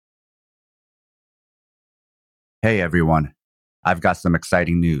Hey everyone, I've got some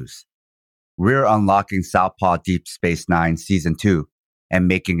exciting news. We're unlocking Southpaw Deep Space Nine Season 2 and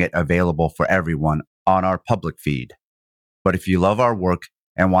making it available for everyone on our public feed. But if you love our work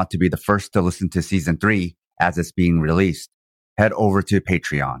and want to be the first to listen to Season 3 as it's being released, head over to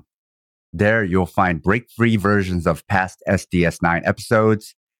Patreon. There you'll find break-free versions of past SDS9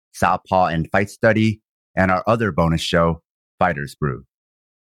 episodes, Southpaw and Fight Study, and our other bonus show, Fighters Brew.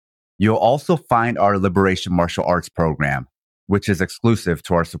 You'll also find our Liberation Martial Arts program, which is exclusive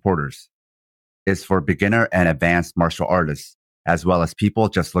to our supporters. It's for beginner and advanced martial artists, as well as people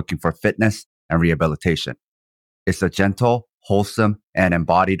just looking for fitness and rehabilitation. It's a gentle, wholesome, and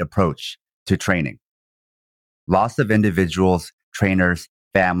embodied approach to training. Lots of individuals, trainers,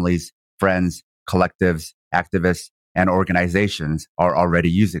 families, friends, collectives, activists, and organizations are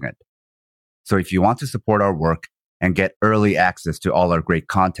already using it. So if you want to support our work and get early access to all our great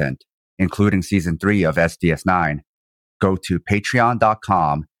content, including Season 3 of SDS9, go to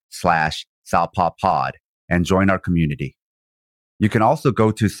patreon.com/southpawpod and join our community. You can also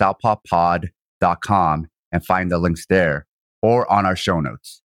go to southpawpod.com and find the links there or on our show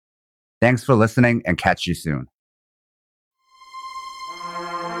notes. Thanks for listening and catch you soon.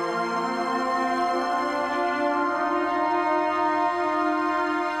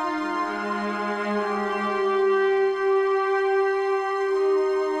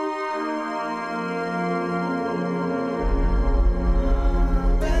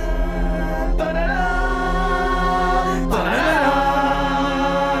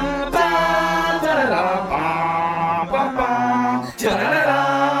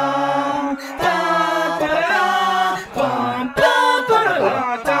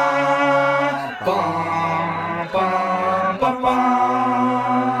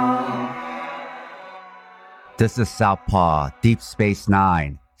 This is Southpaw Deep Space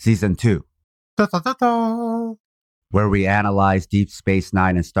Nine, Season 2, where we analyze Deep Space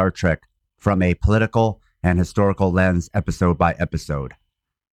Nine and Star Trek from a political and historical lens episode by episode.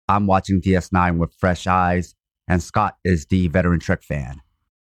 I'm watching DS9 with fresh eyes, and Scott is the veteran Trek fan.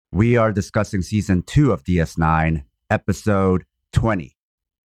 We are discussing Season 2 of DS9, Episode 20,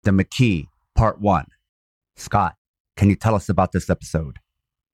 The Maquis, Part 1. Scott, can you tell us about this episode?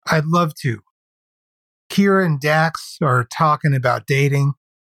 I'd love to. Kira and Dax are talking about dating.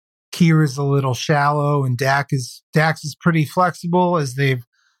 Kira's a little shallow and Dax is pretty flexible, as they've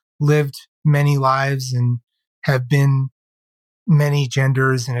lived many lives and have been many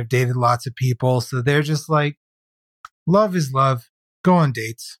genders and have dated lots of people. So they're just like, love is love. Go on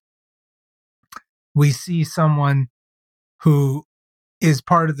dates. We see someone who is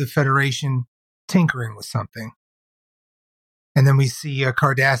part of the Federation tinkering with something. And then we see a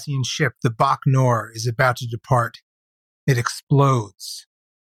Cardassian ship, the Bak Nor, is about to depart. It explodes.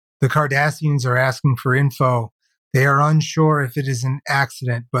 The Cardassians are asking for info. They are unsure if it is an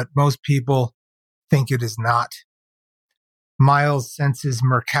accident, but most people think it is not. Miles senses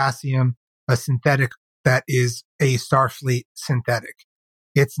mercassium, a synthetic that is a Starfleet synthetic.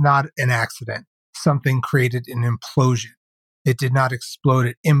 It's not an accident. Something created an implosion. It did not explode,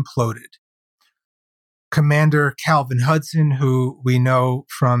 it imploded. Commander Calvin Hudson, who we know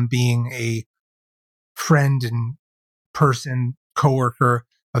from being a friend and person, coworker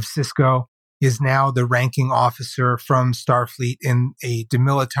of Sisko, is now the ranking officer from Starfleet in a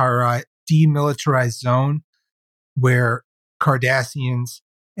demilitarized zone where Cardassians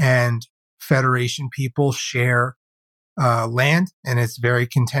and Federation people share land, and it's very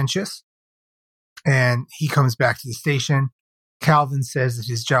contentious. And he comes back to the station. Calvin says that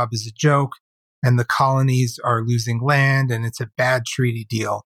his job is a joke, and the colonies are losing land, and it's a bad treaty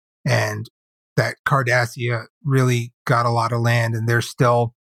deal, and that Cardassia really got a lot of land, and they're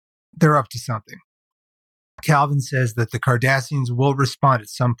up to something. Calvin says that the Cardassians will respond at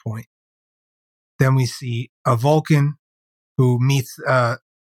some point. Then we see a Vulcan who meets the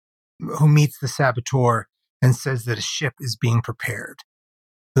saboteur and says that a ship is being prepared.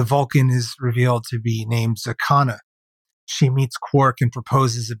 The Vulcan is revealed to be named Zakana. She meets Quark and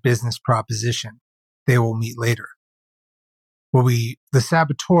proposes a business proposition. They will meet later. The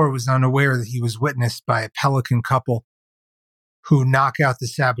saboteur was unaware that he was witnessed by a Pelican couple who knock out the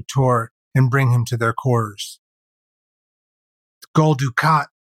saboteur and bring him to their quarters. Gul Dukat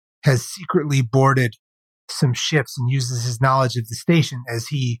has secretly boarded some ships and uses his knowledge of the station, as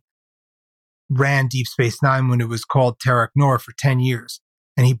he ran Deep Space Nine when it was called Terok Nor for 10 years,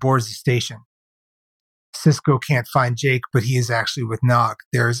 and he boards the station. Sisko can't find Jake, but he is actually with Nog.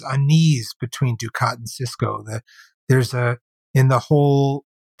 There's unease between Dukat and Sisko.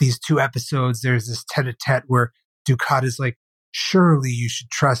 These two episodes, there's this tete-a-tete where Dukat is like, surely you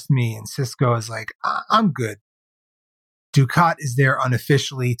should trust me. And Sisko is like, I'm good. Dukat is there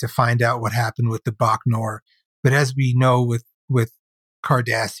unofficially to find out what happened with the Bach-Nor. But as we know with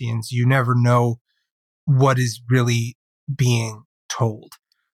Cardassians, you never know what is really being told.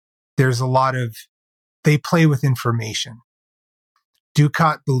 There's a lot of, they play with information.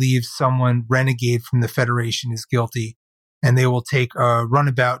 Dukat believes someone renegade from the Federation is guilty, and they will take a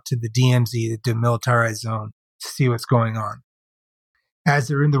runabout to the DMZ, the Demilitarized Zone, to see what's going on. As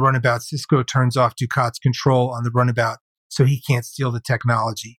they're in the runabout, Sisko turns off Dukat's control on the runabout so he can't steal the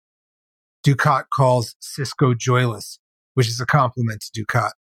technology. Dukat calls Sisko joyless, which is a compliment to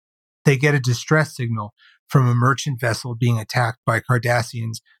Dukat. They get a distress signal from a merchant vessel being attacked by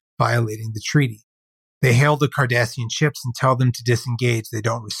Cardassians violating the treaty. They hail the Cardassian ships and tell them to disengage. They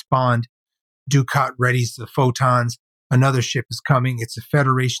don't respond. Dukat readies the photons. Another ship is coming. It's a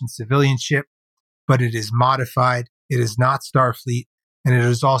Federation civilian ship, but it is modified. It is not Starfleet, and it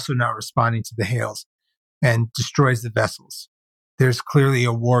is also not responding to the hails and destroys the vessels. There's clearly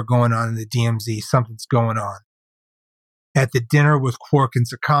a war going on in the DMZ. Something's going on. At the dinner with Quark and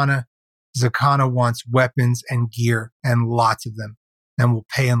Zakana, Zakana wants weapons and gear and lots of them and will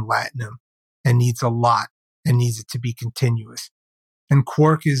pay in latinum and needs a lot and needs it to be continuous. And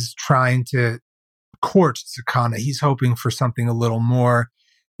Quark is trying to court Zakana. He's hoping for something a little more,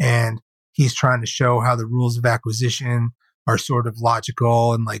 and he's trying to show how the rules of acquisition are sort of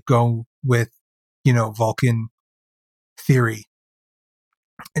logical and like go with, Vulcan theory.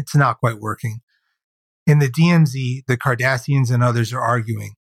 It's not quite working. In the DMZ, the Cardassians and others are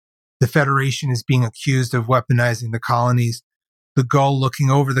arguing. The Federation is being accused of weaponizing the colonies. The Gull, looking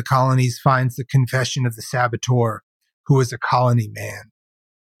over the colonies, finds the confession of the Saboteur, who is a colony man.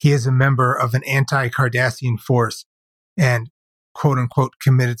 He is a member of an anti-Cardassian force and, quote-unquote,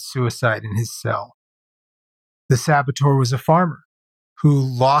 committed suicide in his cell. The Saboteur was a farmer who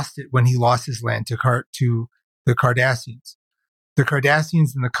lost it when he lost his land to the Cardassians. The Cardassians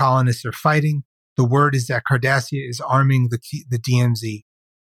and the colonists are fighting. The word is that Cardassia is arming the DMZ.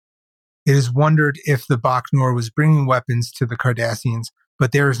 It is wondered if the Bach-Nor was bringing weapons to the Cardassians,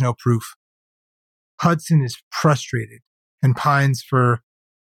 but there is no proof. Hudson is frustrated and pines for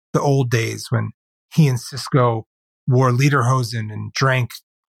the old days when he and Sisko wore lederhosen and drank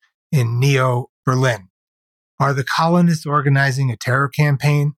in Neo Berlin. Are the colonists organizing a terror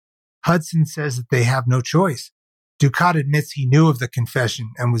campaign? Hudson says that they have no choice. Dukat admits he knew of the confession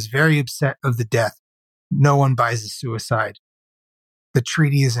and was very upset of the death. No one buys his suicide. The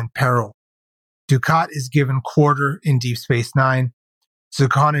treaty is in peril. Dukat is given quarter in Deep Space Nine.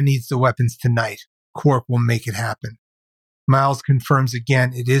 Zakana needs the weapons tonight. Quark will make it happen. Miles confirms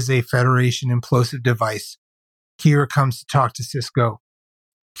again it is a Federation implosive device. Kira comes to talk to Sisko.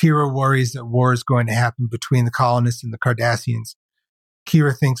 Kira worries that war is going to happen between the colonists and the Cardassians.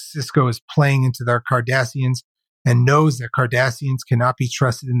 Kira thinks Sisko is playing into their Cardassians and knows that Cardassians cannot be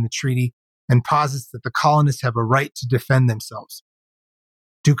trusted in the treaty and posits that the colonists have a right to defend themselves.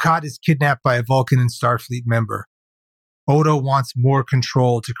 Dukat is kidnapped by a Vulcan and Starfleet member. Odo wants more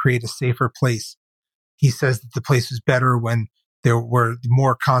control to create a safer place. He says that the place was better when there were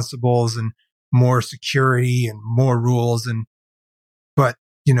more constables and more security and more rules, but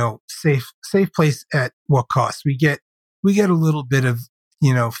safe place at what cost? We get a little bit of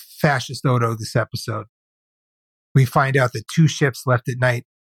fascist Odo this episode. We find out that 2 ships left at night.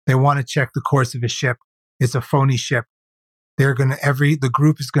 They want to check the course of a ship. It's a phony ship. The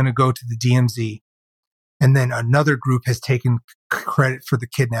group is going to go to the DMZ, and then another group has taken credit for the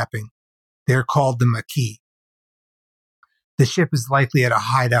kidnapping. They're called the Maquis. The ship is likely at a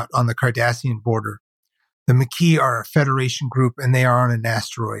hideout on the Cardassian border. The Maquis are a Federation group, and they are on an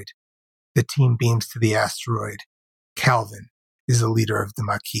asteroid. The team beams to the asteroid. Calvin is the leader of the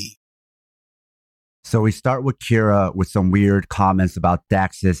Maquis. So we start with Kira with some weird comments about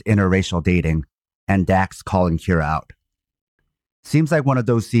Dax's interracial dating and Dax calling Kira out. Seems like one of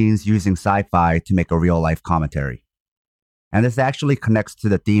those scenes using sci-fi to make a real-life commentary. And this actually connects to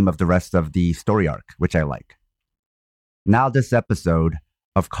the theme of the rest of the story arc, which I like. Now this episode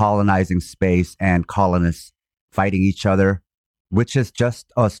of colonizing space and colonists fighting each other, which is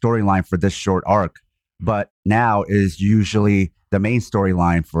just a storyline for this short arc, but now is usually the main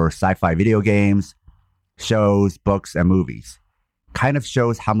storyline for sci-fi video games, shows, books, and movies. Kind of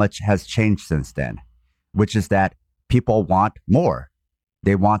shows how much has changed since then, which is that people want more.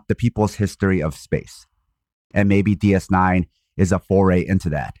 They want the people's history of space. And maybe DS9 is a foray into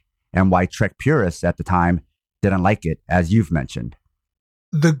that, and why Trek purists at the time didn't like it, as you've mentioned.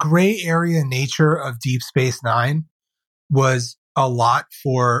 The gray area nature of Deep Space Nine was a lot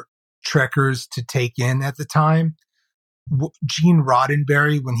for Trekkers to take in at the time. Gene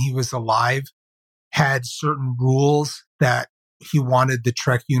Roddenberry, when he was alive, had certain rules that he wanted the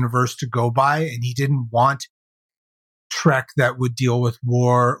Trek universe to go by, and he didn't want Trek that would deal with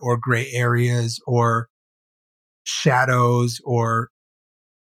war or gray areas or shadows or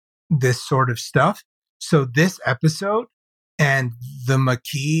this sort of stuff. So this episode and the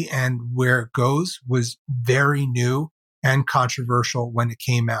Maquis and where it goes was very new and controversial when it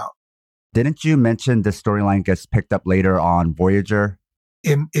came out. Didn't you mention the storyline gets picked up later on Voyager?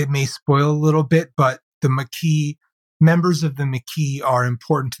 It may spoil a little bit, but the Maquis, members of the Maquis are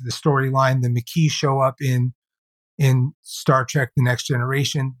important to the storyline. The Maquis show up in Star Trek The Next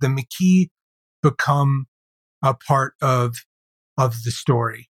Generation. The Maquis become a part of the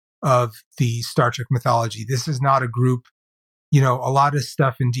story of the Star Trek mythology. This is not a group, a lot of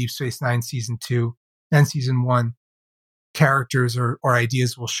stuff in Deep Space Nine Season 2 and Season 1, characters or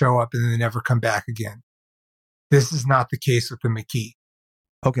ideas will show up and then they never come back again. This is not the case with the Maquis.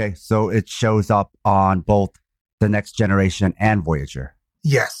 Okay, so it shows up on both The Next Generation and Voyager.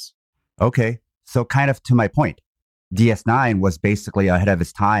 Yes. Okay, so kind of to my point, DS9 was basically ahead of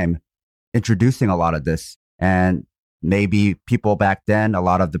its time introducing a lot of this. And maybe people back then, a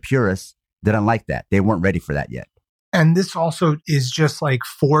lot of the purists, didn't like that. They weren't ready for that yet. And this also is just like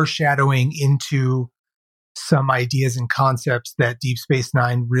foreshadowing into some ideas and concepts that Deep Space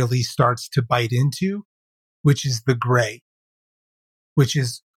Nine really starts to bite into, which is the gray, which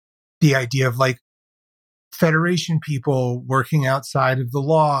is the idea of like Federation people working outside of the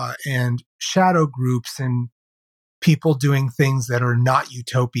law and shadow groups and people doing things that are not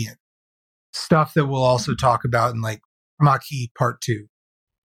utopian. Stuff that we'll also talk about in like Maquis Part 2.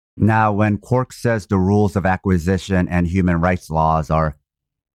 Now, when Quark says the rules of acquisition and human rights laws are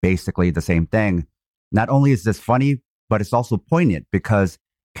basically the same thing, not only is this funny, but it's also poignant because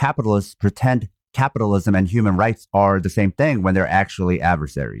capitalists pretend capitalism and human rights are the same thing when they're actually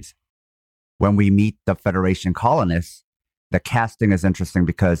adversaries. When we meet the Federation colonists, the casting is interesting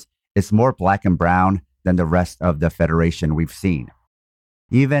because it's more black and brown than the rest of the Federation we've seen.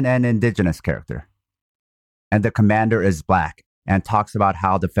 Even an indigenous character. And the commander is black and talks about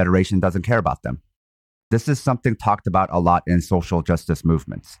how the Federation doesn't care about them. This is something talked about a lot in social justice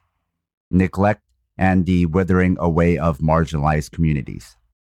movements. Neglect and the withering away of marginalized communities.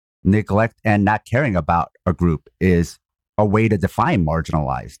 Neglect and not caring about a group is a way to define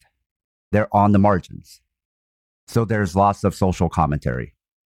marginalized. They're on the margins. So there's lots of social commentary.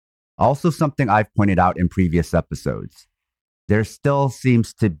 Also, something I've pointed out in previous episodes. There still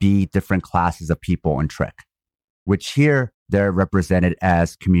seems to be different classes of people in Trek, which here they're represented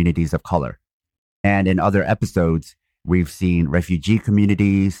as communities of color. And in other episodes, we've seen refugee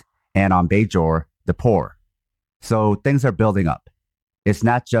communities and on Bajor, the poor. So things are building up. It's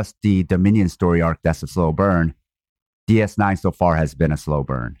not just the Dominion story arc that's a slow burn. DS9 so far has been a slow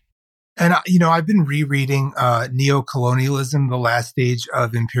burn. And, I've been rereading Neo-Colonialism, The Last Stage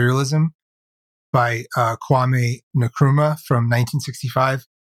of Imperialism by Kwame Nkrumah from 1965.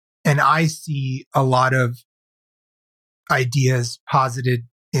 And I see a lot of ideas posited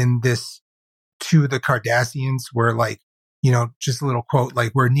in this to the Cardassians where just a little quote,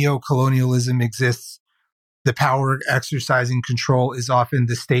 like where neo-colonialism exists, the power exercising control is often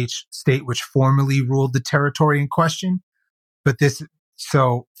the state which formerly ruled the territory in question. But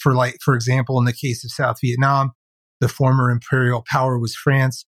for example, in the case of South Vietnam, the former imperial power was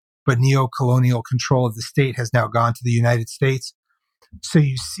France, but neo-colonial control of the state has now gone to the United States. So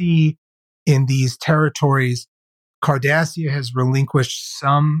you see in these territories, Cardassia has relinquished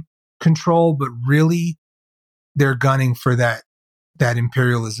some control, but really they're gunning for that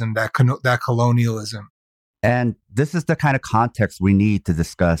imperialism, that colonialism. And this is the kind of context we need to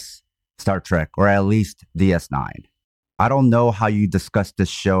discuss Star Trek, or at least DS9. I don't know how you discuss this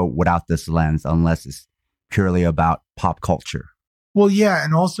show without this lens, unless it's purely about pop culture. Well, yeah.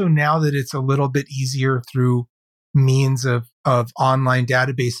 And also now that it's a little bit easier through means of online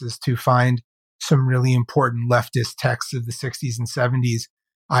databases to find some really important leftist texts of the 60s and 70s,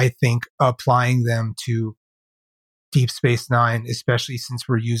 I think applying them to Deep Space Nine, especially since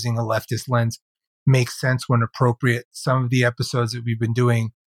we're using a leftist lens, makes sense when appropriate. Some of the episodes that we've been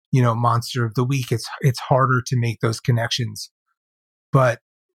doing, Monster of the Week, it's harder to make those connections. But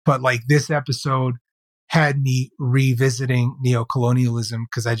like this episode had me revisiting neo-colonialism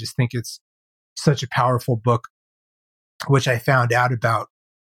because I just think it's such a powerful book, which I found out about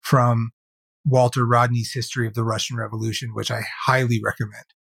from Walter Rodney's History of the Russian Revolution, which I highly recommend.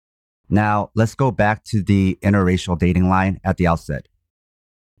 Now, let's go back to the interracial dating line at the outset.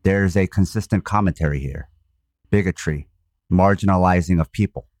 There's a consistent commentary here. Bigotry, marginalizing of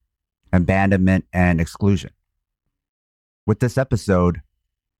people, abandonment, and exclusion. With this episode,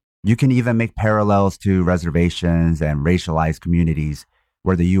 You can even make parallels to reservations and racialized communities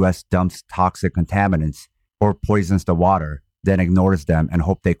where the U.S. dumps toxic contaminants or poisons the water, then ignores them and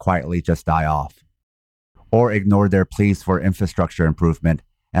hope they quietly just die off. Or ignore their pleas for infrastructure improvement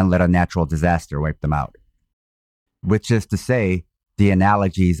and let a natural disaster wipe them out. Which is to say, the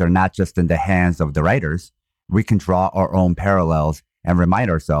analogies are not just in the hands of the writers. We can draw our own parallels and remind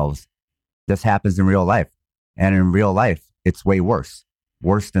ourselves this happens in real life. And in real life, it's way worse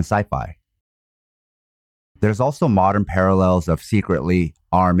than sci-fi. There's also modern parallels of secretly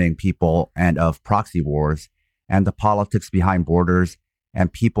arming people and of proxy wars and the politics behind borders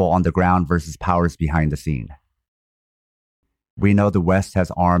and people on the ground versus powers behind the scene. We know the West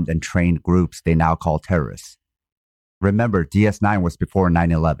has armed and trained groups they now call terrorists. Remember, DS9 was before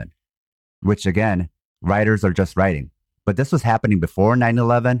 9/11, which again, writers are just writing. But this was happening before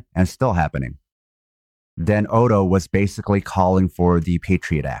 9/11 and still happening. Then Odo was basically calling for the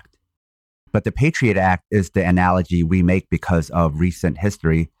Patriot Act. But the Patriot Act is the analogy we make because of recent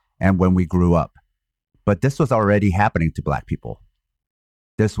history and when we grew up. But this was already happening to Black people.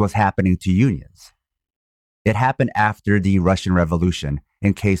 This was happening to unions. It happened after the Russian Revolution,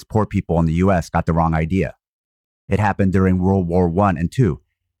 in case poor people in the US got the wrong idea. It happened during World War I and II,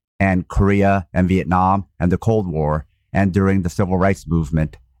 and Korea and Vietnam and the Cold War, and during the Civil Rights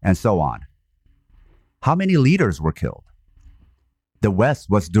Movement, and so on. How many leaders were killed? The West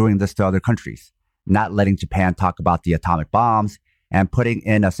was doing this to other countries, not letting Japan talk about the atomic bombs and putting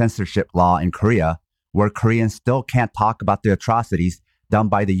in a censorship law in Korea where Koreans still can't talk about the atrocities done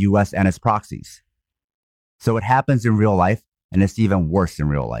by the US and its proxies. So it happens in real life, and it's even worse in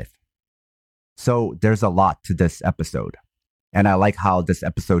real life. So there's a lot to this episode. And I like how this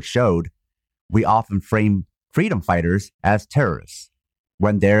episode showed we often frame freedom fighters as terrorists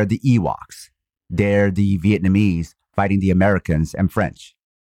when they're the Ewoks. They're the Vietnamese fighting the Americans and French.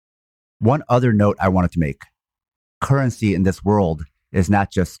 One other note I wanted to make. Currency in this world is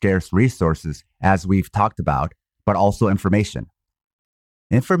not just scarce resources, as we've talked about, but also information.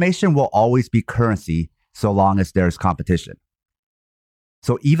 Information will always be currency so long as there's competition.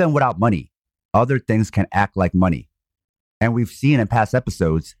 So even without money, other things can act like money. And we've seen in past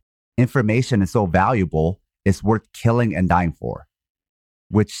episodes, information is so valuable, it's worth killing and dying for,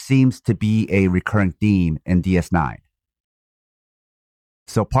 which seems to be a recurring theme in DS9.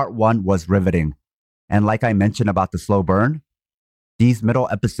 So part 1 was riveting. And like I mentioned about the slow burn, these middle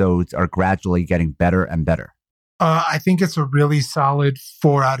episodes are gradually getting better and better. I think it's a really solid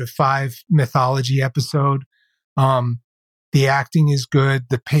 4 out of 5 mythology episode. The acting is good.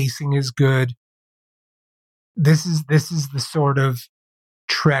 The pacing is good. This is the sort of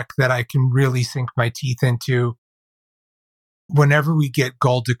Trek that I can really sink my teeth into. Whenever we get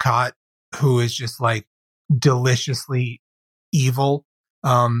Gul Dukat, who is just like deliciously evil,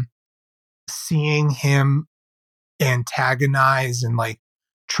 seeing him antagonize and like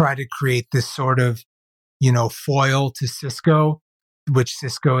try to create this sort of, foil to Sisko, which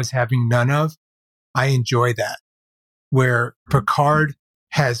Sisko is having none of, I enjoy that. Where Picard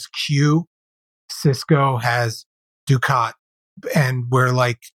has Q, Sisko has Dukat, and where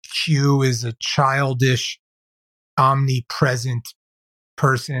like Q is a childish, omnipresent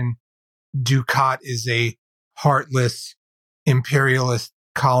person, Dukat is a heartless, imperialist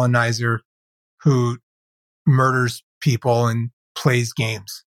colonizer who murders people and plays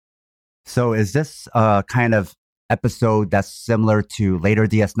games. So is this a kind of episode that's similar to later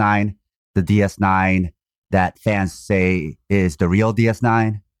DS9, the DS9 that fans say is the real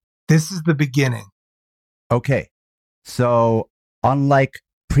DS9? This is the beginning. Okay. So unlike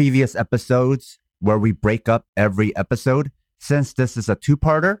previous episodes where we break up every episode, since this is a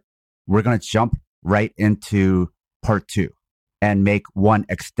 2-parter, we're going to jump right into part 2 and make one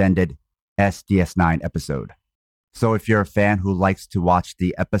extended SDS9 episode. So if you're a fan who likes to watch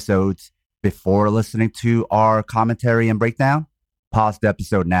the episodes before listening to our commentary and breakdown, pause the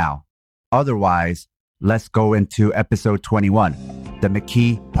episode now. Otherwise, let's go into episode 21, The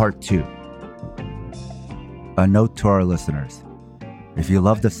Maquis Part 2. A note to our listeners. If you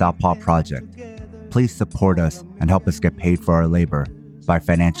love the Southpaw Project, please support us and help us get paid for our labor by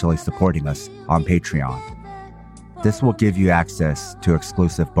financially supporting us on Patreon. This will give you access to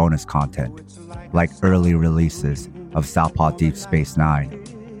exclusive bonus content, like early releases of Southpaw Deep Space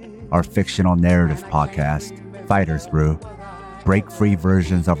Nine, our fictional narrative podcast, Fighters Brew, break-free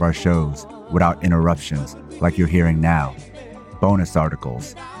versions of our shows without interruptions like you're hearing now, bonus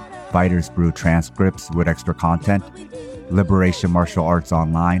articles, Fighters Brew transcripts with extra content, Liberation Martial Arts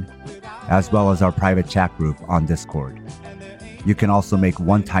Online, as well as our private chat group on Discord. You can also make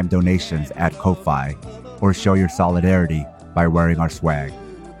one-time donations at Ko-Fi or show your solidarity by wearing our swag.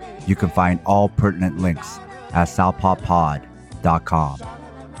 You can find all pertinent links at southpawpod.com.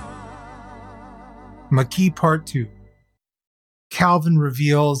 Makee Part 2. Calvin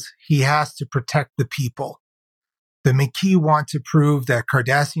reveals he has to protect the people. The Makee want to prove that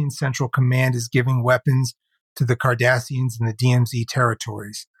Cardassian Central Command is giving weapons to the Cardassians in the DMZ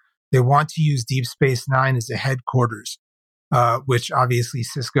territories. They want to use Deep Space Nine as a headquarters, which obviously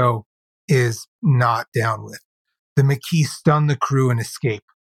Sisko is not down with. The Makee stun the crew and escape.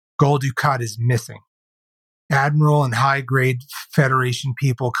 Gul Dukat is missing. Admiral and high-grade Federation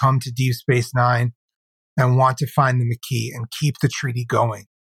people come to Deep Space Nine and want to find the Makee and keep the treaty going.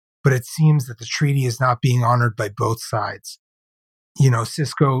 But it seems that the treaty is not being honored by both sides. You know,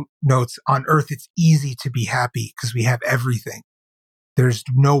 Sisko notes, on Earth it's easy to be happy because we have everything. There's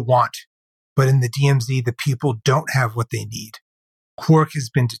no want. But in the DMZ, the people don't have what they need. Quark has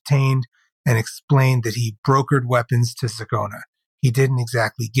been detained and explained that he brokered weapons to Zagona. He didn't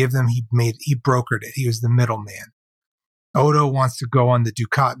exactly give them, he brokered it. He was the middleman. Odo wants to go on the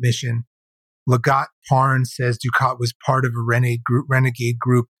Dukat mission. Lagat Parn says Dukat was part of a renegade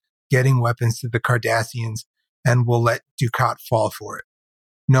group getting weapons to the Cardassians and will let Dukat fall for it.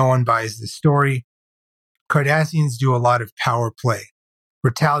 No one buys this story. Cardassians do a lot of power play.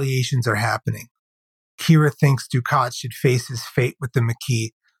 Retaliations are happening. Kira thinks Dukat should face his fate with the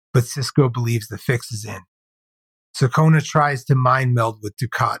Makee, but Sisko believes the fix is in. Sakona tries to mind meld with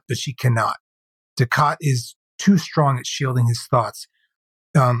Dukat, but she cannot. Dukat is too strong at shielding his thoughts.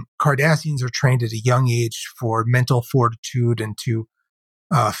 Cardassians are trained at a young age for mental fortitude and to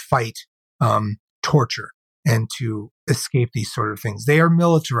fight torture and to escape these sort of things. They are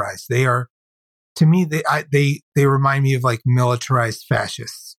militarized. They are, to me, they remind me of like militarized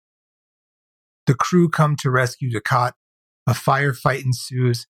fascists. The crew come to rescue Dukat. A firefight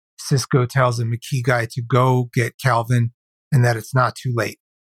ensues. Sisko tells a Makee guy to go get Calvin and that it's not too late.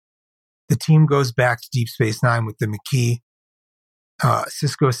 The team goes back to Deep Space Nine with the Makee.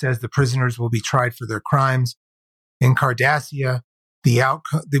 Sisko says the prisoners will be tried for their crimes. In Cardassia, we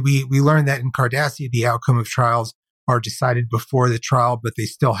learned that in Cardassia, the outcome of trials are decided before the trial, but they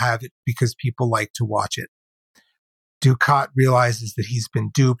still have it because people like to watch it. Dukat realizes that he's been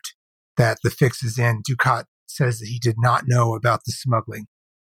duped, that the fix is in. Dukat says that he did not know about the smuggling,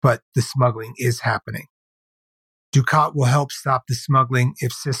 but the smuggling is happening. Dukat will help stop the smuggling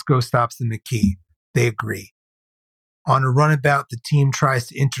if Sisko stops the Makee. They agree. On a runabout, the team tries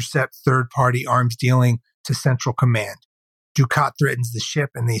to intercept third-party arms dealing to Central Command. Dukat threatens the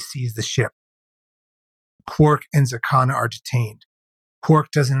ship and they seize the ship. Quark and Zakana are detained. Quark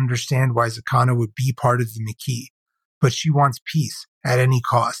doesn't understand why Zakana would be part of the Makee, but she wants peace at any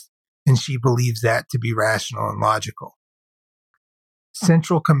cost, and she believes that to be rational and logical.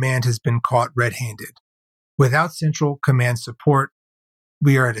 Central Command has been caught red-handed. Without Central Command support,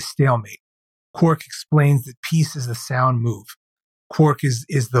 we are at a stalemate. Quark explains that peace is a sound move. Quark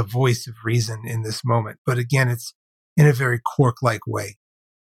is the voice of reason in this moment, but again, it's in a very Quark-like way.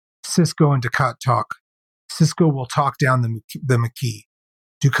 Sisko and Dukat talk. Sisko will talk down the Makee.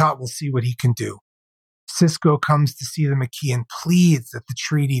 Dukat will see what he can do. Sisko comes to see the Makee and pleads that the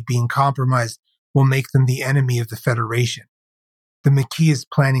treaty being compromised will make them the enemy of the Federation. The Makee is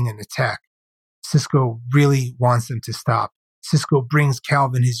planning an attack. Sisko really wants them to stop. Sisko brings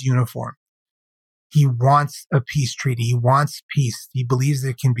Calvin his uniform. He wants a peace treaty. He wants peace. He believes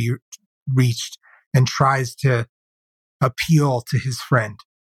it can be reached and tries to appeal to his friend.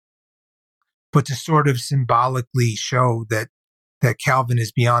 But to sort of symbolically show that Calvin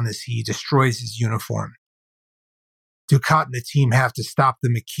is beyond this, he destroys his uniform. Dukat and the team have to stop the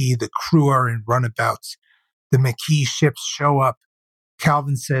Makee. The crew are in runabouts. The Makee ships show up.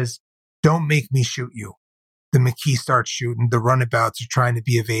 Calvin says, "Don't make me shoot you." The Makee starts shooting. The runabouts are trying to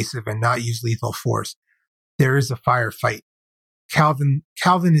be evasive and not use lethal force. There is a firefight. Calvin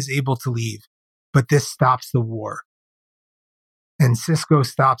is able to leave, but this stops the war. And Sisko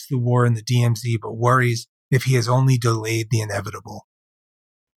stops the war in the DMZ, but worries if he has only delayed the inevitable.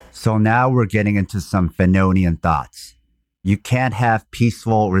 So now we're getting into some Fenonian thoughts. You can't have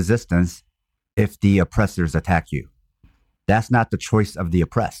peaceful resistance if the oppressors attack you. That's not the choice of the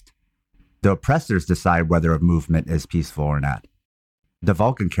oppressed. The oppressors decide whether a movement is peaceful or not. The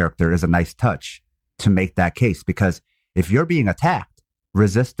Vulcan character is a nice touch to make that case, because if you're being attacked,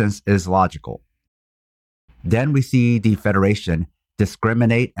 resistance is logical. Then we see the Federation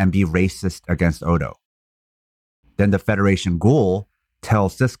discriminate and be racist against Odo. Then the Federation ghoul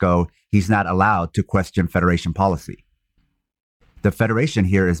tells Sisko he's not allowed to question Federation policy. The Federation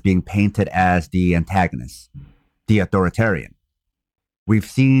here is being painted as the antagonist, the authoritarian. We've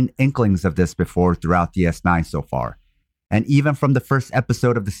seen inklings of this before throughout DS9 so far. And even from the first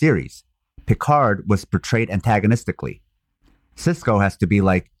episode of the series, Picard was portrayed antagonistically. Sisko has to be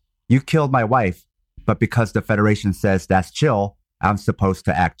like, you killed my wife, but because the Federation says that's chill, I'm supposed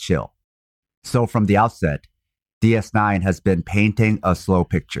to act chill. So from the outset, DS9 has been painting a slow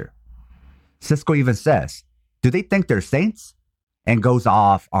picture. Sisko even says, do they think they're saints? And goes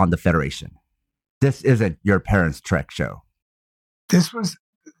off on the Federation. This isn't your parents' Trek show.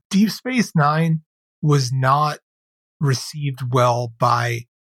 Deep Space Nine was not received well by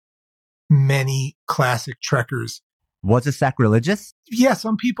many classic Trekkers. Was it sacrilegious? Yeah,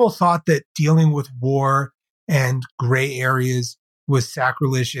 some people thought that dealing with war and gray areas was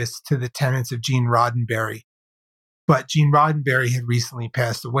sacrilegious to the tenets of Gene Roddenberry. But Gene Roddenberry had recently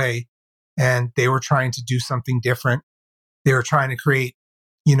passed away, and they were trying to do something different. They were trying to create,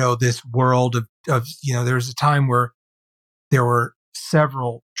 this world of there was a time where there were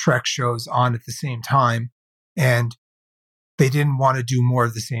several Trek shows on at the same time, and they didn't want to do more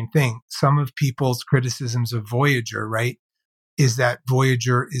of the same thing. Some of people's criticisms of Voyager, right, is that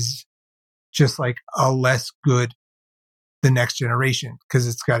Voyager is just like a less good The Next Generation because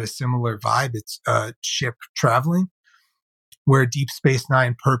it's got a similar vibe. It's a ship traveling, where Deep Space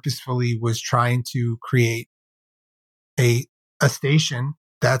Nine purposefully was trying to create a station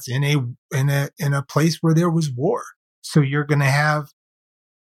that's in a place where there was war. So you're gonna have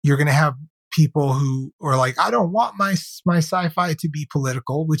people who are like, I don't want my sci-fi to be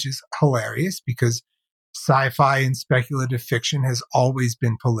political, which is hilarious because sci-fi and speculative fiction has always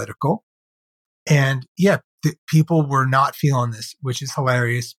been political. And yeah, people were not feeling this, which is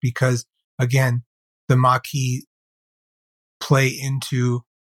hilarious because, again, the Maquis play into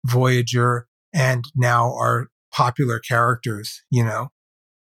Voyager and now are popular characters,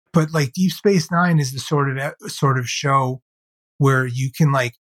 But like Deep Space Nine is the sort of show where you can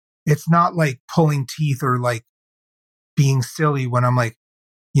like, it's not like pulling teeth or like being silly when I'm like,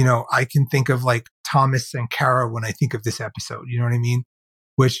 I can think of like Thomas Sankara when I think of this episode, you know what I mean?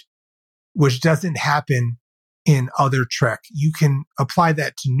 Which doesn't happen in other Trek. You can apply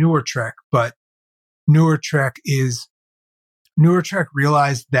that to newer Trek, but newer Trek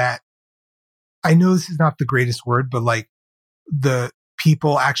realized that, I know this is not the greatest word, but like the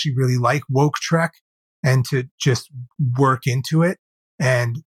people actually really like woke Trek and to just work into it.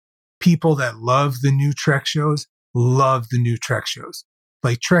 And people that love the new Trek shows love the new Trek shows.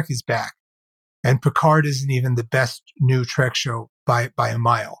 Like Trek is back, and Picard isn't even the best new Trek show by a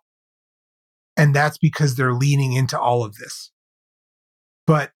mile. And that's because they're leaning into all of this.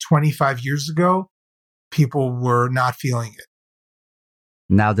 But 25 years ago, people were not feeling it.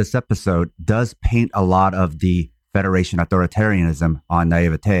 Now, this episode does paint a lot of the Federation authoritarianism on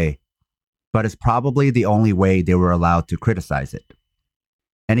naivete, but it's probably the only way they were allowed to criticize it.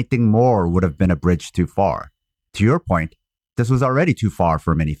 Anything more would have been a bridge too far. To your point, this was already too far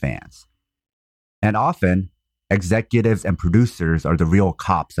for many fans. And often, executives and producers are the real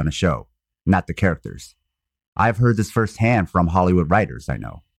cops on a show, not the characters. I've heard this firsthand from Hollywood writers I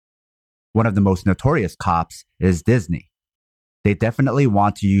know. One of the most notorious cops is Disney. They definitely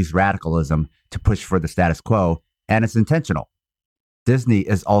want to use radicalism to push for the status quo, and it's intentional. Disney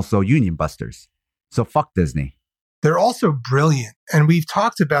is also union busters, so fuck Disney. They're also brilliant, and we've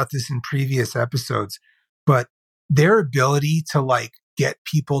talked about this in previous episodes, but their ability to like get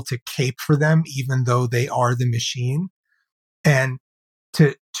people to cape for them, even though they are the machine, and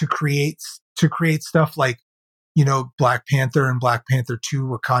to create stuff like, Black Panther and Black Panther 2,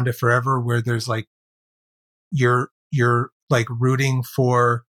 Wakanda Forever, where there's like, you're like rooting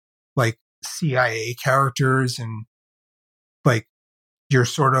for like CIA characters and like, you're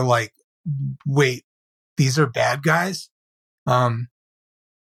sort of like, wait, these are bad guys. And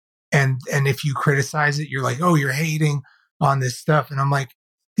if you criticize it, you're like, oh, you're hating on this stuff. And I'm like,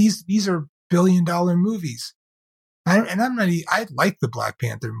 these are $1 billion movies. I like the Black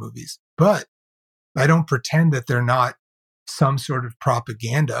Panther movies, but I don't pretend that they're not some sort of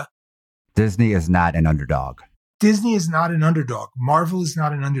propaganda. Disney is not an underdog. Disney is not an underdog. Marvel is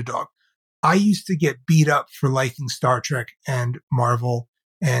not an underdog. I used to get beat up for liking Star Trek and Marvel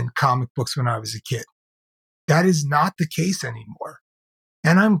and comic books when I was a kid. That is not the case anymore.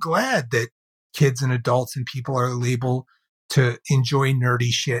 And I'm glad that kids and adults and people are able to enjoy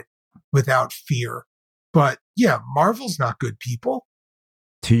nerdy shit without fear. But yeah, Marvel's not good people.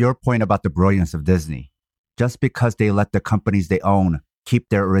 To your point about the brilliance of Disney, just because they let the companies they own keep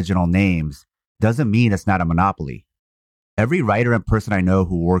their original names doesn't mean it's not a monopoly. Every writer and person I know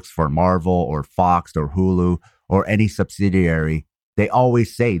who works for Marvel or Fox or Hulu or any subsidiary, they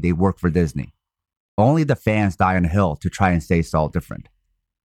always say they work for Disney. Only the fans die on a hill to try and say it's all different.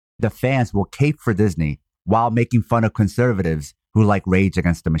 The fans will cape for Disney while making fun of conservatives who like Rage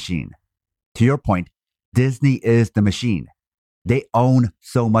Against the Machine. To your point, Disney is the machine. They own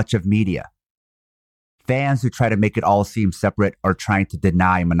so much of media. Fans who try to make it all seem separate are trying to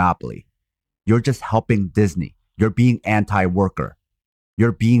deny monopoly. You're just helping Disney. You're being anti-worker.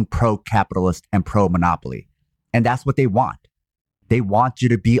 You're being pro-capitalist and pro-monopoly. And that's what they want. They want you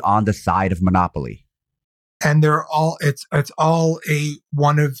to be on the side of monopoly. And it's all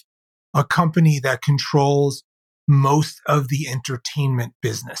a company that controls most of the entertainment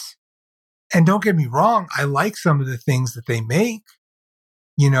business. And don't get me wrong, I like some of the things that they make,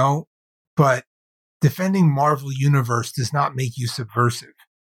 but defending Marvel Universe does not make you subversive.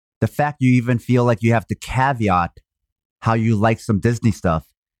 The fact you even feel like you have to caveat how you like some Disney stuff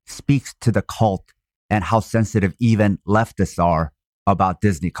speaks to the cult and how sensitive even leftists are about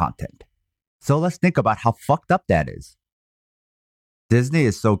Disney content. So let's think about how fucked up that is. Disney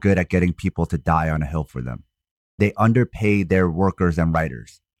is so good at getting people to die on a hill for them. They underpay their workers and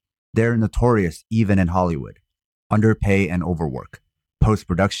writers. They're notorious even in Hollywood. Underpay and overwork.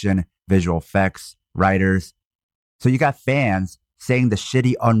 Post-production, visual effects, writers. So you got fans saying the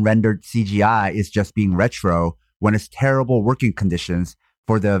shitty unrendered CGI is just being retro when it's terrible working conditions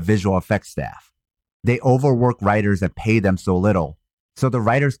for the visual effects staff. They overwork writers and pay them so little, so the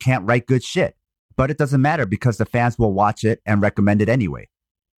writers can't write good shit. But it doesn't matter because the fans will watch it and recommend it anyway.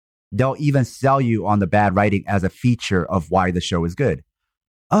 They'll even sell you on the bad writing as a feature of why the show is good.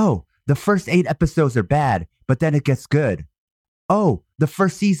 Oh, the first 8 episodes are bad, but then it gets good. Oh, the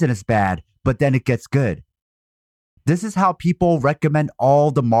first season is bad, but then it gets good. This is how people recommend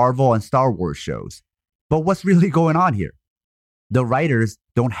all the Marvel and Star Wars shows. But what's really going on here? The writers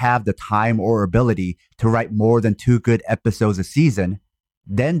don't have the time or ability to write more than 2 good episodes a season.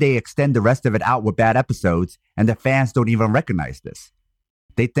 Then they extend the rest of it out with bad episodes, and the fans don't even recognize this.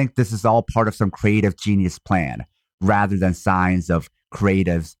 They think this is all part of some creative genius plan, rather than signs of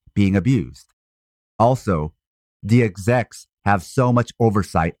creatives being abused. Also, the execs have so much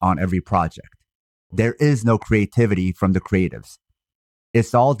oversight on every project. There is no creativity from the creatives.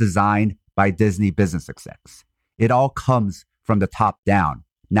 It's all designed by Disney business execs. It all comes from the top down,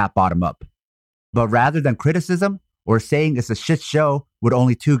 not bottom up. But rather than criticism or saying it's a shit show with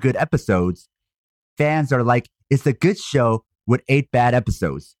only 2 good episodes, fans are like, it's a good show with 8 bad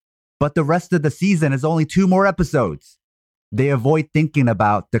episodes, but the rest of the season is only 2 more episodes. They avoid thinking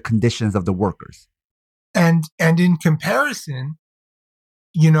about the conditions of the workers. And in comparison,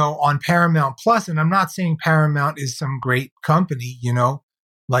 on Paramount Plus, and I'm not saying Paramount is some great company,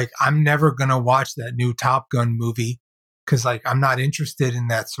 like I'm never going to watch that new Top Gun movie because like I'm not interested in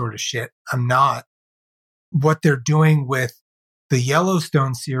that sort of shit. I'm not. What they're doing with the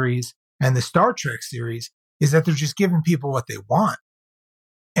Yellowstone series and the Star Trek series is that they're just giving people what they want.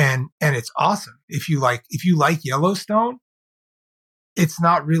 And it's awesome. If you like Yellowstone, it's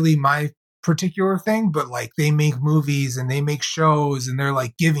not really my particular thing, but like they make movies and they make shows and they're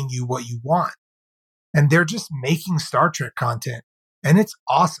like giving you what you want. And they're just making Star Trek content and it's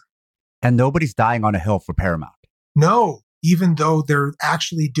awesome. And nobody's dying on a hill for Paramount. No, even though they're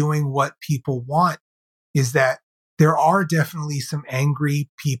actually doing what people want, is that there are definitely some angry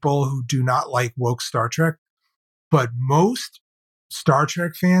people who do not like woke Star Trek, but most Star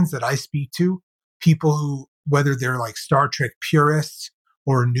Trek fans that I speak to, people who, whether they're like Star Trek purists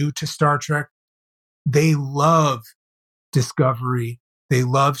or new to Star Trek, they love Discovery. They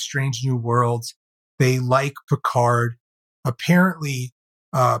love Strange New Worlds. They like Picard. Apparently,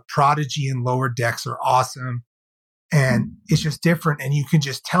 Prodigy and Lower Decks are awesome. And it's just different. And you can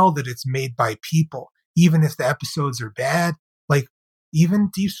just tell that it's made by people, even if the episodes are bad. Like even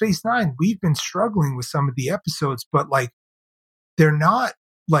Deep Space Nine, we've been struggling with some of the episodes, but like they're not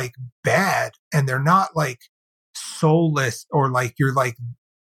like bad and they're not like soulless or like you're like,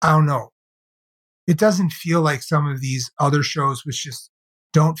 I don't know. It doesn't feel like some of these other shows which just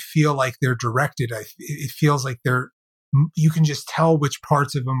don't feel like they're directed. It feels like you can just tell which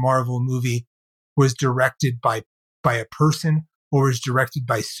parts of a Marvel movie was directed by a person or was directed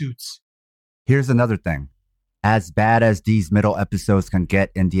by suits. Here's another thing. As bad as these middle episodes can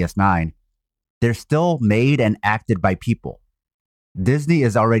get in DS9, they're still made and acted by people. Disney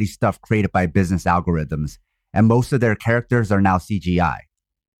is already stuff created by business algorithms, and most of their characters are now CGI.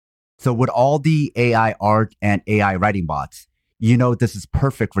 So with all the AI art and AI writing bots, this is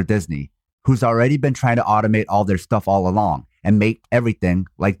perfect for Disney, who's already been trying to automate all their stuff all along and make everything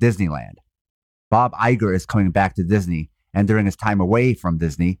like Disneyland. Bob Iger is coming back to Disney, and during his time away from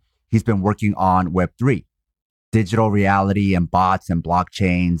Disney, he's been working on Web3, digital reality and bots and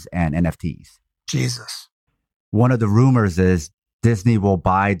blockchains and NFTs. Jesus. One of the rumors is Disney will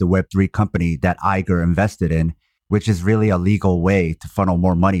buy the Web3 company that Iger invested in, which is really a legal way to funnel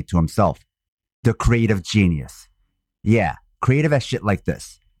more money to himself. The creative genius. Yeah, creative as shit like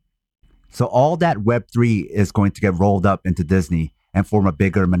this. So all that Web3 is going to get rolled up into Disney and form a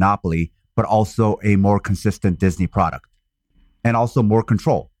bigger monopoly, but also a more consistent Disney product. And also more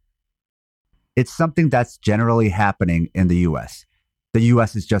control. It's something that's generally happening in the US. The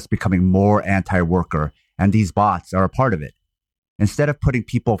US is just becoming more anti-worker, and these bots are a part of it. Instead of putting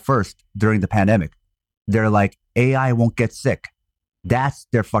people first during the pandemic, they're like, AI won't get sick. That's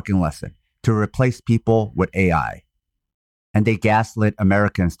their fucking lesson, to replace people with AI. And they gaslit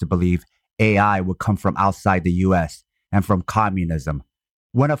Americans to believe AI would come from outside the US and from communism,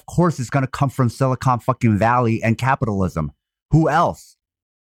 when of course it's going to come from Silicon fucking Valley and capitalism. Who else?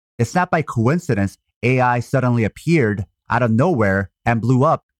 It's not by coincidence AI suddenly appeared out of nowhere and blew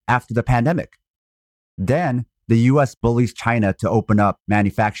up after the pandemic. Then the US bullies China to open up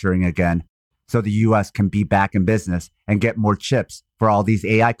manufacturing again so the US can be back in business and get more chips for all these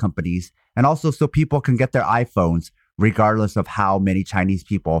AI companies, and also so people can get their iPhones regardless of how many Chinese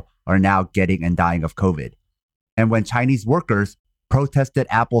people are now getting and dying of COVID. And when Chinese workers protested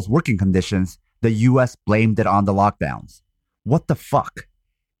Apple's working conditions, the US blamed it on the lockdowns. What the fuck?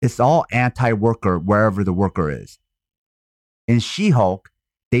 It's all anti-worker wherever the worker is. In She-Hulk,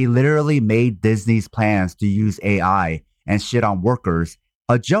 they literally made Disney's plans to use AI and shit on workers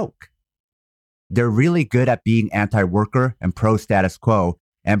a joke. They're really good at being anti-worker and pro-status quo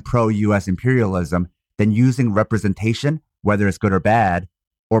and pro-US imperialism than using representation, whether it's good or bad,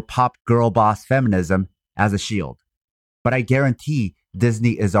 or pop girl boss feminism as a shield. But I guarantee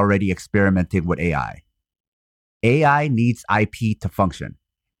Disney is already experimenting with AI. AI needs IP to function.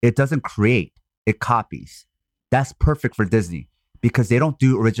 It doesn't create, it copies. That's perfect for Disney because they don't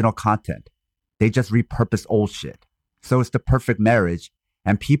do original content. They just repurpose old shit. So it's the perfect marriage,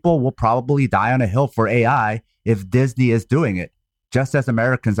 and people will probably die on a hill for AI if Disney is doing it. Just as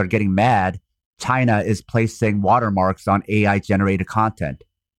Americans are getting mad, China is placing watermarks on AI-generated content.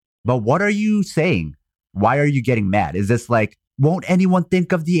 But what are you saying? Why are you getting mad? Is this like, won't anyone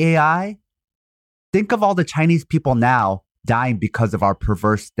think of the AI? Think of all the Chinese people now dying because of our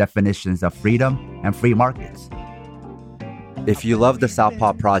perverse definitions of freedom and free markets. If you love the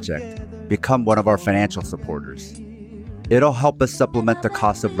Southpaw Project, become one of our financial supporters. It'll help us supplement the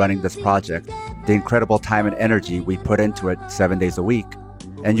cost of running this project, the incredible time and energy we put into it 7 days a week,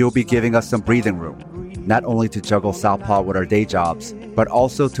 and you'll be giving us some breathing room, not only to juggle Southpaw with our day jobs, but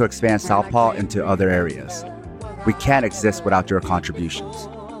also to expand Southpaw into other areas. We can't exist without your contributions.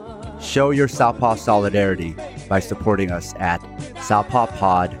 Show your Southpaw solidarity by supporting us at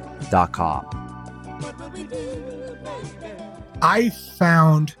southpawpod.com. I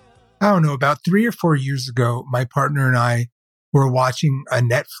found, about 3 or 4 years ago, my partner and I were watching a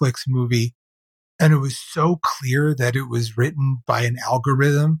Netflix movie, and it was so clear that it was written by an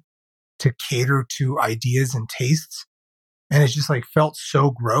algorithm to cater to ideas and tastes. And it just like felt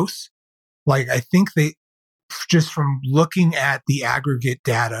so gross. Like, I think they, just from looking at the aggregate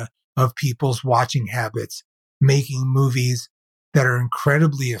data of people's watching habits, making movies that are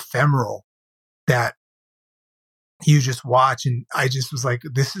incredibly ephemeral that you just watch. And I just was like,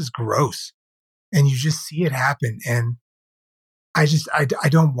 this is gross. And you just see it happen. And I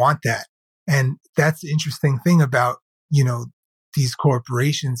don't want that. And that's the interesting thing about, these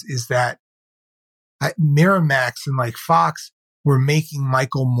corporations is that Miramax and like Fox were making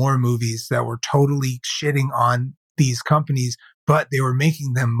Michael Moore movies that were totally shitting on these companies, but they were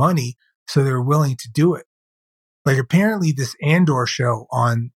making them money. So they were willing to do it. Like apparently this Andor show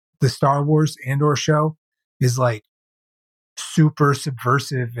on the Star Wars Andor show is like super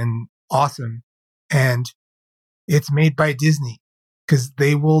subversive and awesome. And it's made by Disney because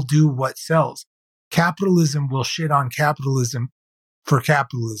they will do what sells. Capitalism will shit on capitalism for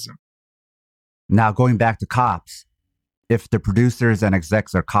capitalism. Now, going back to cops, if the producers and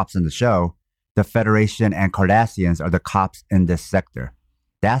execs are cops in the show, the Federation and Cardassians are the cops in this sector.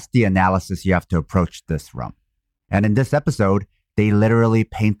 That's the analysis you have to approach this from. And in this episode, they literally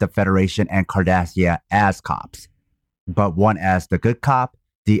paint the Federation and Cardassia as cops, but one as the good cop,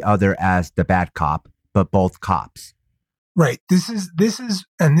 the other as the bad cop, but both cops. Right. This is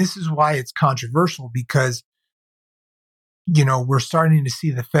why it's controversial because, we're starting to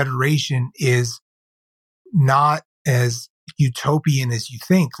see the Federation is not as utopian as you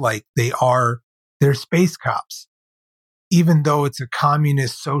think. Like they're space cops, even though it's a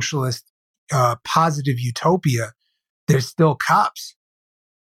communist, socialist, positive utopia, they're still cops.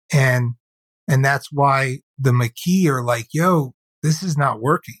 And that's why the Maquis are like, yo, this is not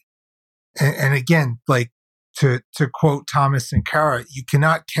working. And again, like To quote Thomas Sankara, you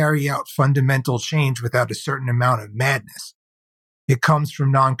cannot carry out fundamental change without a certain amount of madness. It comes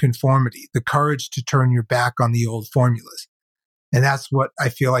from nonconformity, the courage to turn your back on the old formulas. And that's what I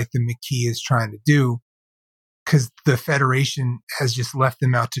feel like the Maquis is trying to do, because the Federation has just left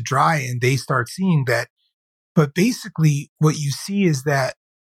them out to dry, and they start seeing that. But basically, what you see is that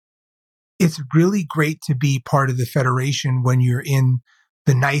it's really great to be part of the Federation when you're in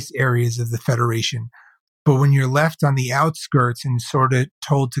the nice areas of the Federation. But when you're left on the outskirts and sort of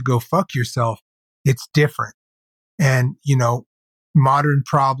told to go fuck yourself, it's different. And, modern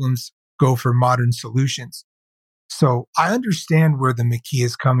problems go for modern solutions. So I understand where the Maquis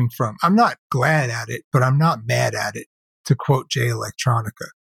is coming from. I'm not glad at it, but I'm not mad at it, to quote Jay Electronica.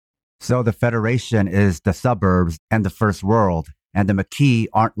 So the Federation is the suburbs and the first world, and the Maquis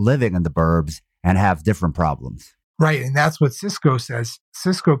aren't living in the burbs and have different problems. Right, and that's what Sisko says.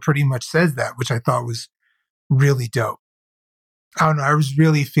 Sisko pretty much says that, which I thought was really dope. I don't know, I was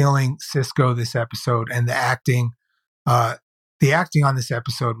really feeling Sisko this episode, and the acting on this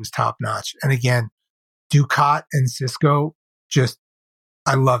episode was top notch. And again, Dukat and Sisko,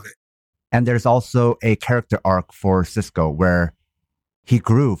 I love it. And there's also a character arc for Sisko where he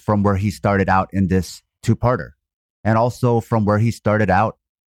grew from where he started out in this two-parter, and also from where he started out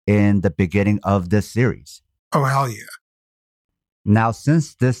in the beginning of this series. Oh, hell yeah. Now,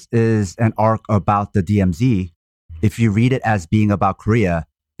 since this is an arc about the DMZ, if you read it as being about Korea,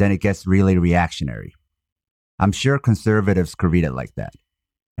 then it gets really reactionary. I'm sure conservatives could read it like that.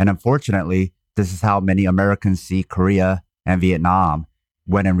 And unfortunately, this is how many Americans see Korea and Vietnam,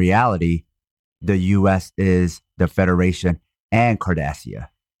 when in reality, the US is the Federation and Cardassia.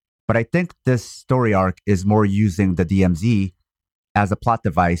 But I think this story arc is more using the DMZ as a plot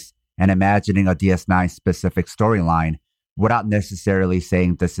device and imagining a DS9 specific storyline without necessarily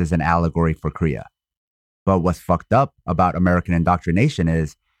saying this is an allegory for Korea. But what's fucked up about American indoctrination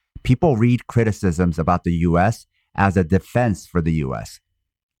is people read criticisms about the US as a defense for the US,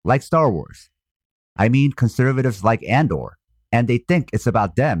 like Star Wars. I mean, conservatives like Andor, and they think it's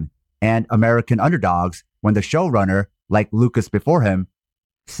about them and American underdogs when the showrunner, like Lucas before him,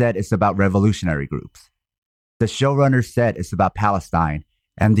 said it's about revolutionary groups. The showrunner said it's about Palestine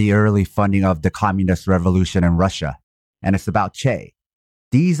and the early funding of the communist revolution in Russia, and it's about Che.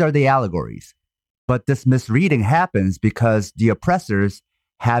 These are the allegories. But this misreading happens because the oppressors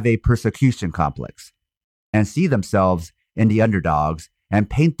have a persecution complex and see themselves in the underdogs and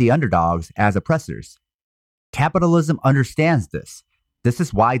paint the underdogs as oppressors. Capitalism understands this. This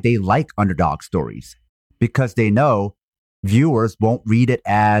is why they like underdog stories, because they know viewers won't read it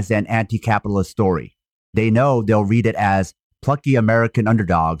as an anti-capitalist story. They know they'll read it as plucky American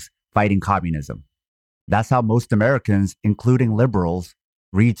underdogs fighting communism. That's how most Americans, including liberals,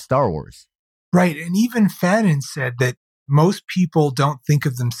 read Star Wars. Right, and even Fanon said that most people don't think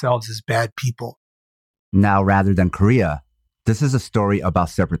of themselves as bad people. Now, rather than Korea, this is a story about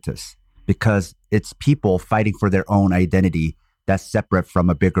separatists, because it's people fighting for their own identity that's separate from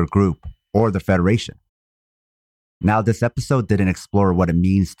a bigger group or the Federation. Now, this episode didn't explore what it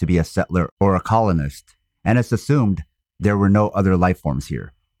means to be a settler or a colonist, and it's assumed there were no other life forms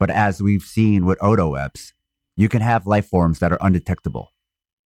here. But as we've seen with Odo-Webs, you can have life forms that are undetectable.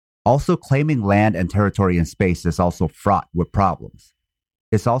 Also, claiming land and territory in space is also fraught with problems.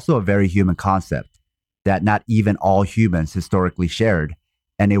 It's also a very human concept that not even all humans historically shared,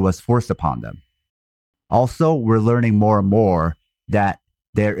 and it was forced upon them. Also, we're learning more and more that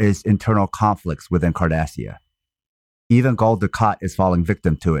there is internal conflicts within Cardassia. Even Gul Dukat is falling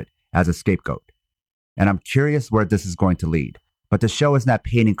victim to it as a scapegoat. And I'm curious where this is going to lead. But the show is not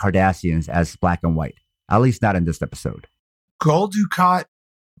painting Cardassians as black and white, at least not in this episode. Gul Dukat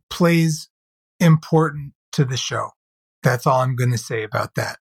plays important to the show. That's all I'm going to say about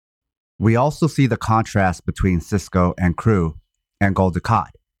that. We also see the contrast between Sisko and crew and Gul Dukat.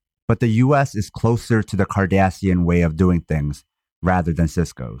 But the US is closer to the Cardassian way of doing things rather than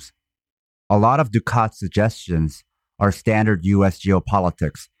Sisko's. A lot of Dukat's suggestions are standard US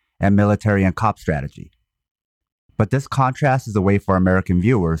geopolitics and military and cop strategy. But this contrast is a way for American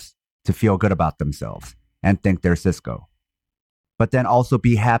viewers to feel good about themselves and think they're Sisko. But then also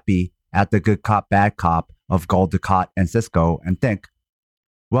be happy at the good cop, bad cop of Gul Dukat and Sisko and think,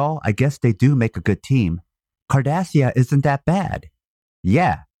 well, I guess they do make a good team. Cardassia isn't that bad.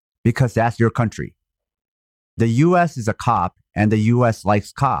 Yeah, because that's your country. The US is a cop and the US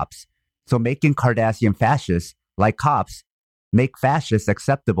likes cops, so making Cardassian fascists like cops make fascists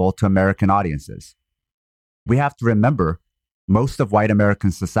acceptable to American audiences. We have to remember, most of white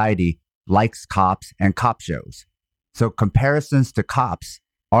American society likes cops and cop shows. So comparisons to cops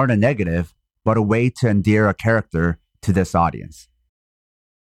aren't a negative, but a way to endear a character to this audience.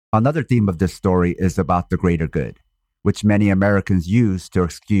 Another theme of this story is about the greater good, which many Americans use to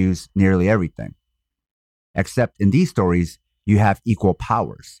excuse nearly everything. Except in these stories, you have equal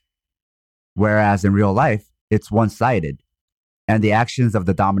powers. Whereas in real life, it's one-sided, and the actions of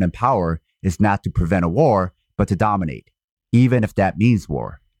the dominant power is not to prevent a war, but to dominate, even if that means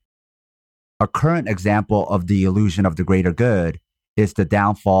war. A current example of the illusion of the greater good is the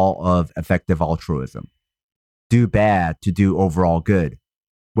downfall of effective altruism. Do bad to do overall good,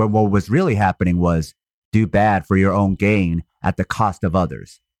 when what was really happening was do bad for your own gain at the cost of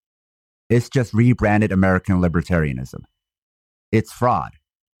others. It's just rebranded American libertarianism. It's fraud,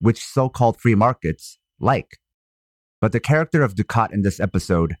 which so-called free markets like. But the character of Dukat in this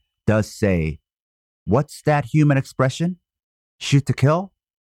episode does say, "What's that human expression? Shoot to kill?"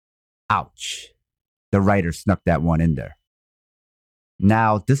 Ouch. The writer snuck that one in there.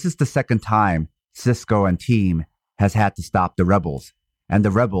 Now, this is the second time Sisko and team has had to stop the rebels, and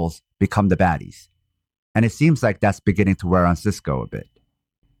the rebels become the baddies. And it seems like that's beginning to wear on Sisko a bit.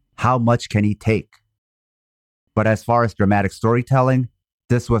 How much can he take? But as far as dramatic storytelling,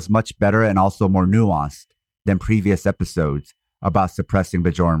 this was much better and also more nuanced than previous episodes about suppressing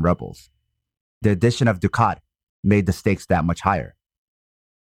Bajoran rebels. The addition of Dukat made the stakes that much higher.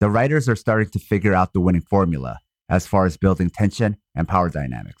 The writers are starting to figure out the winning formula as far as building tension and power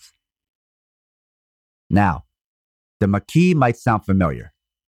dynamics. Now, the Maquis might sound familiar.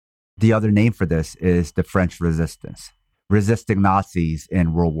 The other name for this is the French Resistance, resisting Nazis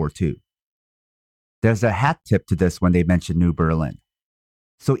in World War II. There's a hat tip to this when they mention New Berlin.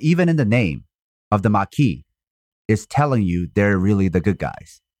 So even in the name of the Maquis, it's telling you they're really the good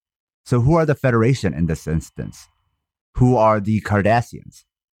guys. So who are the Federation in this instance? Who are the Cardassians?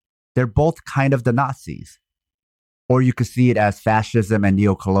 They're both kind of the Nazis. Or you could see it as fascism and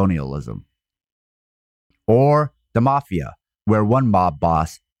neocolonialism. Or the Mafia, where one mob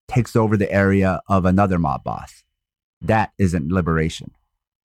boss takes over the area of another mob boss. That isn't liberation.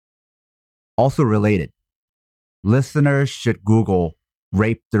 Also related, listeners should Google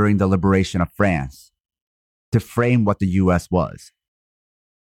rape during the liberation of France to frame what the US was.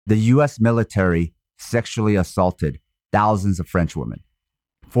 The US military sexually assaulted thousands of French women,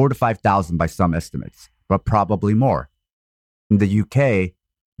 4,000 to 5,000 by some estimates, but probably more. In the UK,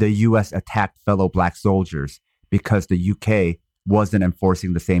 the US attacked fellow black soldiers because the UK wasn't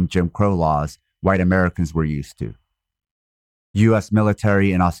enforcing the same Jim Crow laws white Americans were used to. US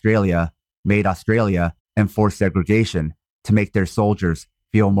military in Australia made Australia enforce segregation to make their soldiers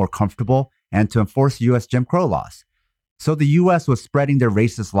feel more comfortable and to enforce US Jim Crow laws. So the US was spreading their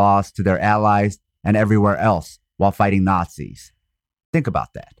racist laws to their allies and everywhere else while fighting Nazis. Think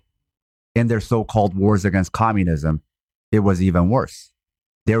about that. In their so-called wars against communism, it was even worse.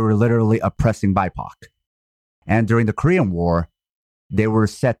 They were literally oppressing BIPOC. And during the Korean War, they were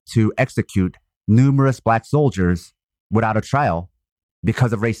set to execute numerous black soldiers without a trial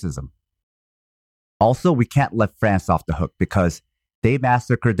because of racism. Also, we can't let France off the hook because they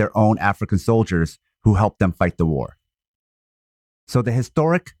massacred their own African soldiers who helped them fight the war. So the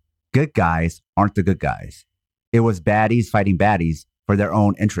historic good guys aren't the good guys. It was baddies fighting baddies for their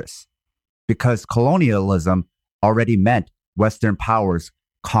own interests. Because colonialism already meant Western powers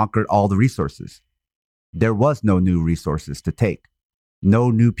conquered all the resources. There was no new resources to take,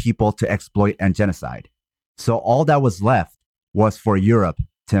 no new people to exploit and genocide. So all that was left was for Europe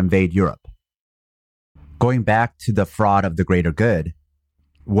to invade Europe. Going back to the fraud of the greater good,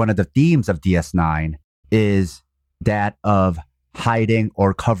 one of the themes of DS9 is that of hiding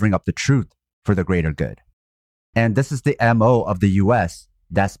or covering up the truth for the greater good. And this is the MO of the US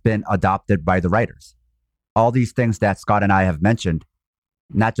that's been adopted by the writers. All these things that Scott and I have mentioned,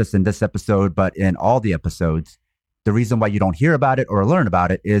 not just in this episode, but in all the episodes, the reason why you don't hear about it or learn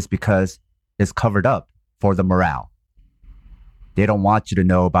about it is because it's covered up for the morale. They don't want you to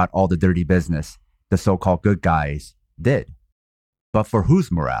know about all the dirty business the so-called good guys did. But for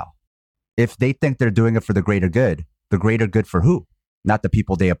whose morale? If they think they're doing it for the greater good for who? Not the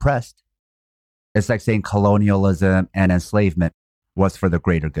people they oppressed. It's like saying colonialism and enslavement was for the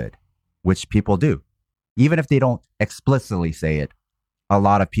greater good, which people do. Even if they don't explicitly say it, a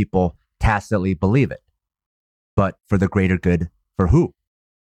lot of people tacitly believe it. But for the greater good for who?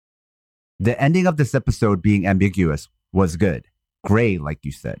 The ending of this episode being ambiguous was good. Gray, like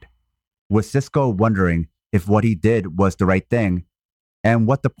you said. With Sisko wondering if what he did was the right thing and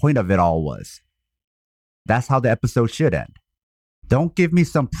what the point of it all was. That's how the episode should end. Don't give me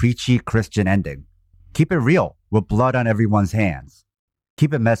some preachy Christian ending. Keep it real with blood on everyone's hands.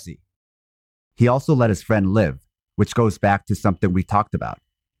 Keep it messy. He also let his friend live, which goes back to something we talked about.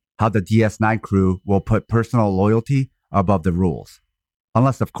 how the DS9 crew will put personal loyalty above the rules.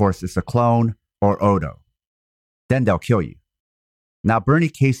 Unless, of course, it's a clone or Odo. Then they'll kill you. Now, Bernie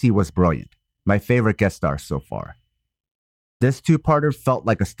Casey was brilliant. My favorite guest star so far. This two-parter felt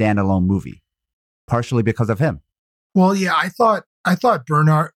like a standalone movie, partially because of him. Well, yeah, I thought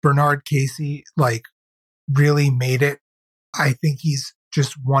Bernard Casey really made it. I think he's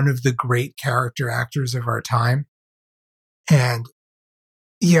just one of the great character actors of our time. And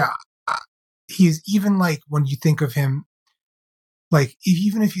yeah, he's even when you think of him,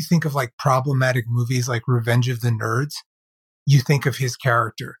 even if you think of problematic movies like Revenge of the Nerds, you think of his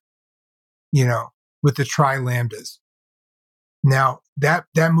character, with the Tri-Lambdas. Now, that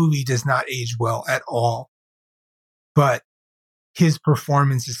movie does not age well at all, but his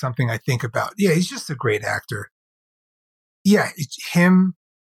performance is something I think about. Yeah, he's just a great actor. Yeah, it's him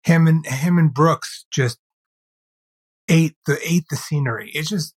and Brooks just ate the scenery.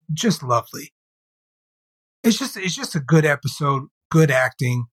 It's just lovely. It's just a good episode, good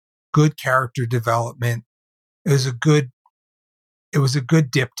acting, good character development. It was a good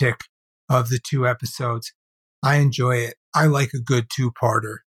diptych of the two episodes. I enjoy it. I like a good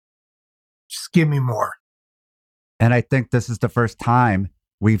two-parter. Just give me more. And I think this is the first time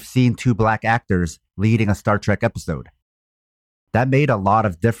we've seen two black actors leading a Star Trek episode. That made a lot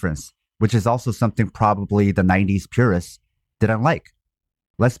of difference, which is also something probably the 90s purists didn't like.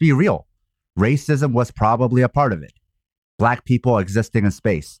 Let's be real. Racism was probably a part of it. Black people existing in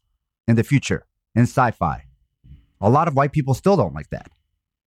space, in the future, in sci-fi. A lot of white people still don't like that.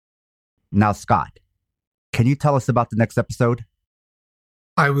 Now, Scott, can you tell us about the next episode?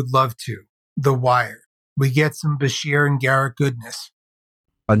 I would love to. The Wire. We get some Bashir and Garrett goodness.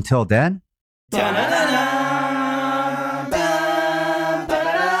 Until then... Da-da-da-da.